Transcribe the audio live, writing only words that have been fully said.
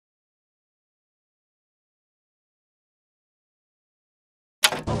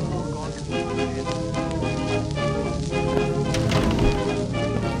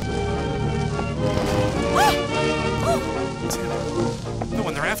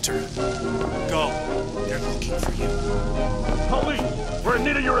left her. Go. They're looking for you. Police! We're in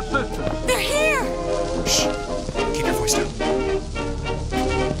need of your assistance! They're here! Shh. Keep your voice down.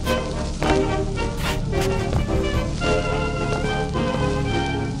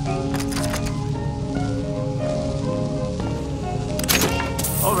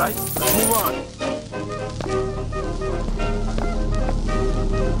 All right, let's move on.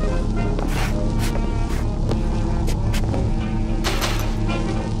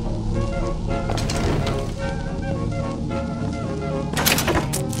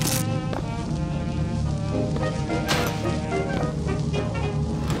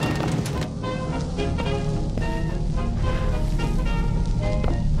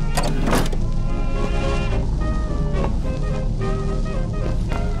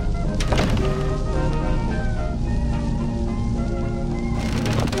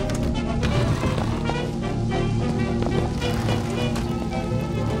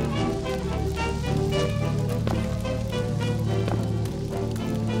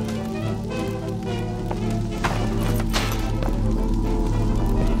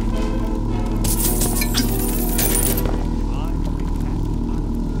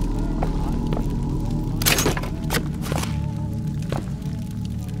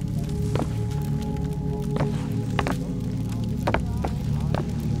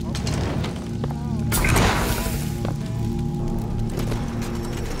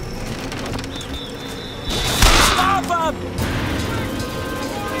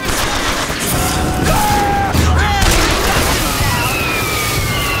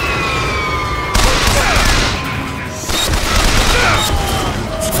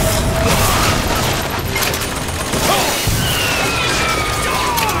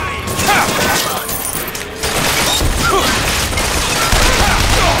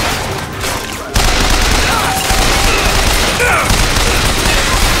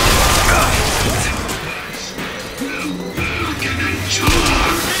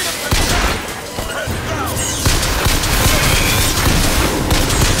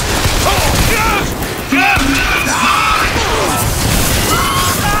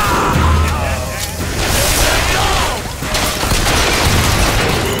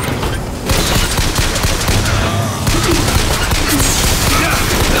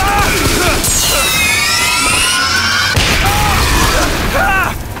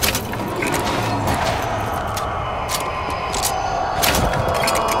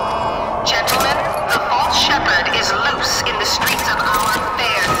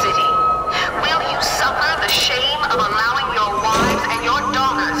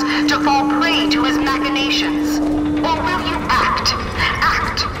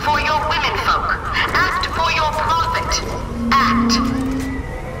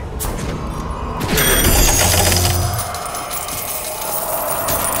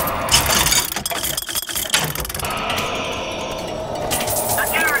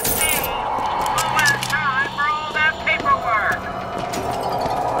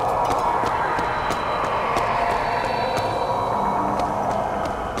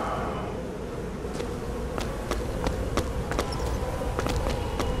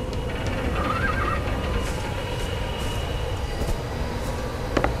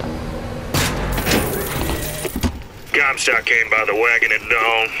 Comstock came by the wagon at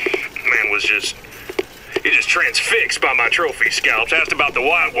dawn. Man was just transfixed by my trophy scalps. Asked about the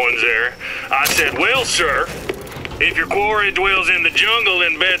white ones there. I said, well, sir, if your quarry dwells in the jungle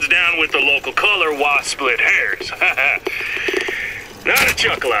and beds down with the local color, why split hairs? Not a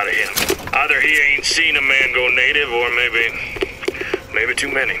chuckle out of him. Either he ain't seen a man go native or maybe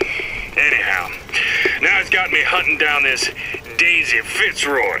too many. Anyhow, now it's got me hunting down this Daisy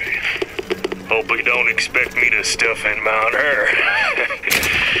Fitzroy. Hope he don't expect me to stuff and mount her.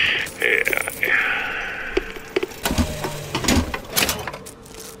 Yeah.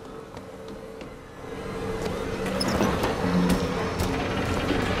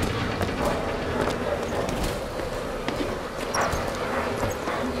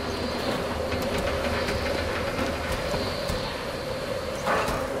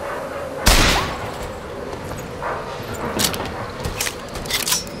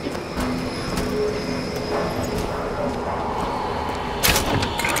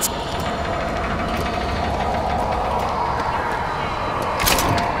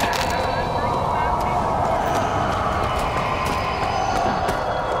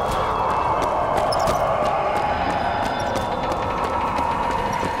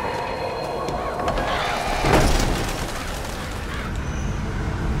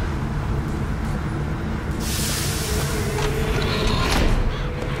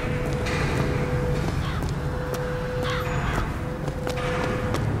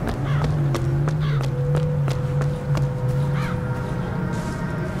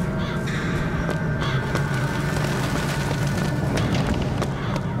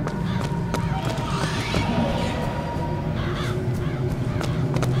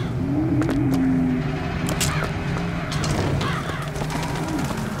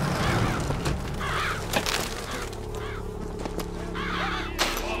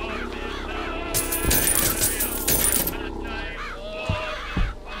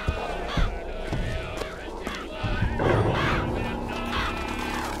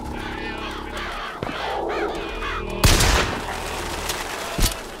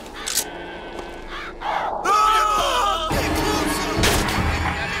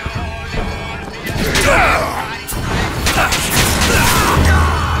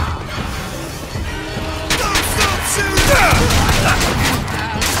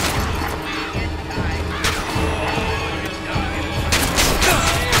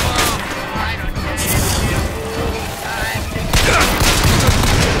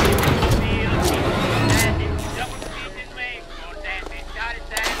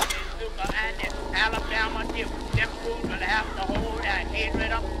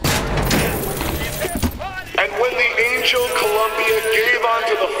 Columbia gave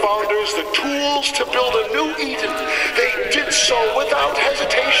unto the founders the tools to build a new Eden, they did so without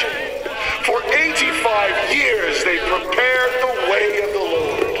hesitation. For 85 years they prepared the way of the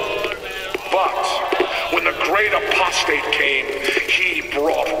Lord. But when the great apostate came, he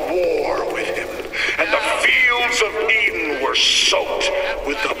brought war with him, and the fields of Eden were soaked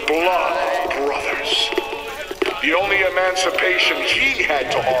with the blood of brothers. The only emancipation he had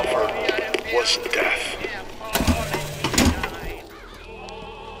to offer was death.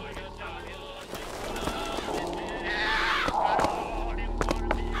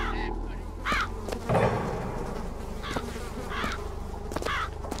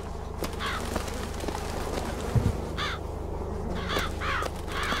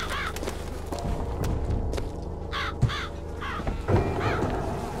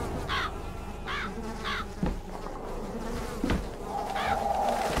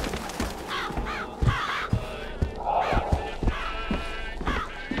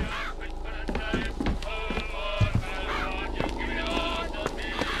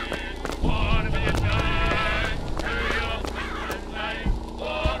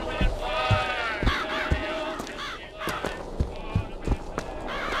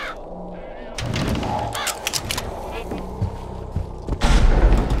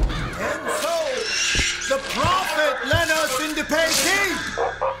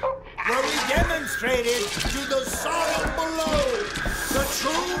 Where we demonstrated to the sorrow below the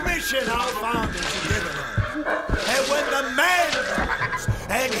true mission our founders had given us. And when the madmen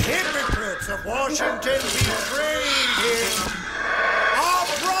and hypocrites of Washington betrayed him, our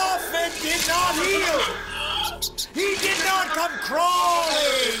prophet did not heal. He did not come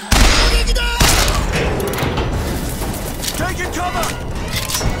crawling. Taking cover!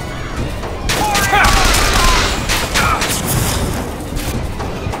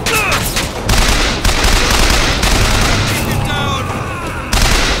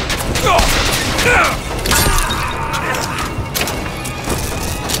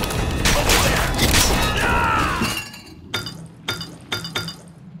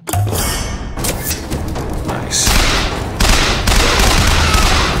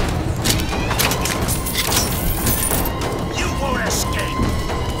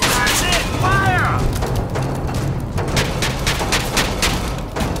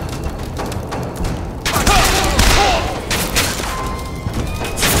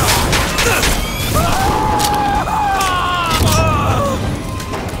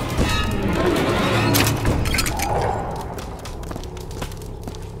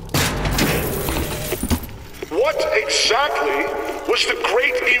 Exactly was the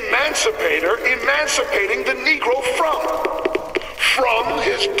great emancipator emancipating the Negro from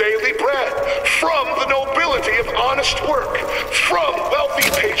his daily bread, from the nobility of honest work, from wealthy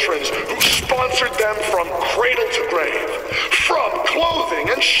patrons who sponsored them from cradle to grave, from clothing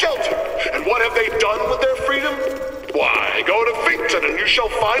and shelter. And what have they done with their freedom? Why, go to Finkton and you shall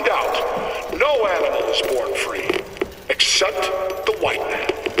find out. No animal is born free, except the white man.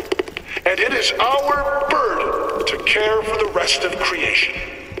 And it is our burden to care for the rest of creation.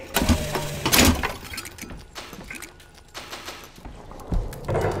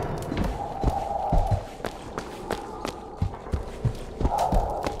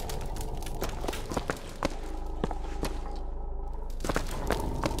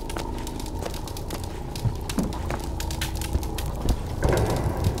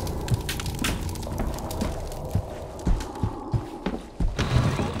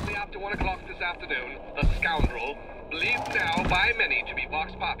 Afternoon, the scoundrel, believed now by many to be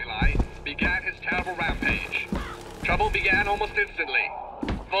Vox Populi, began his terrible rampage. Trouble began almost instantly.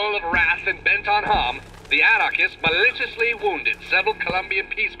 Full of wrath and bent on harm, the anarchist maliciously wounded several Colombian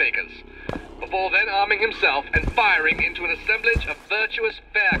peacemakers, before then arming himself and firing into an assemblage of virtuous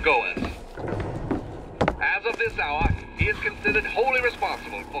fairgoers. As of this hour, he is considered wholly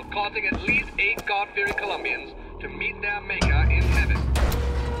responsible for causing at least 8 God-fearing Colombians to meet their maker in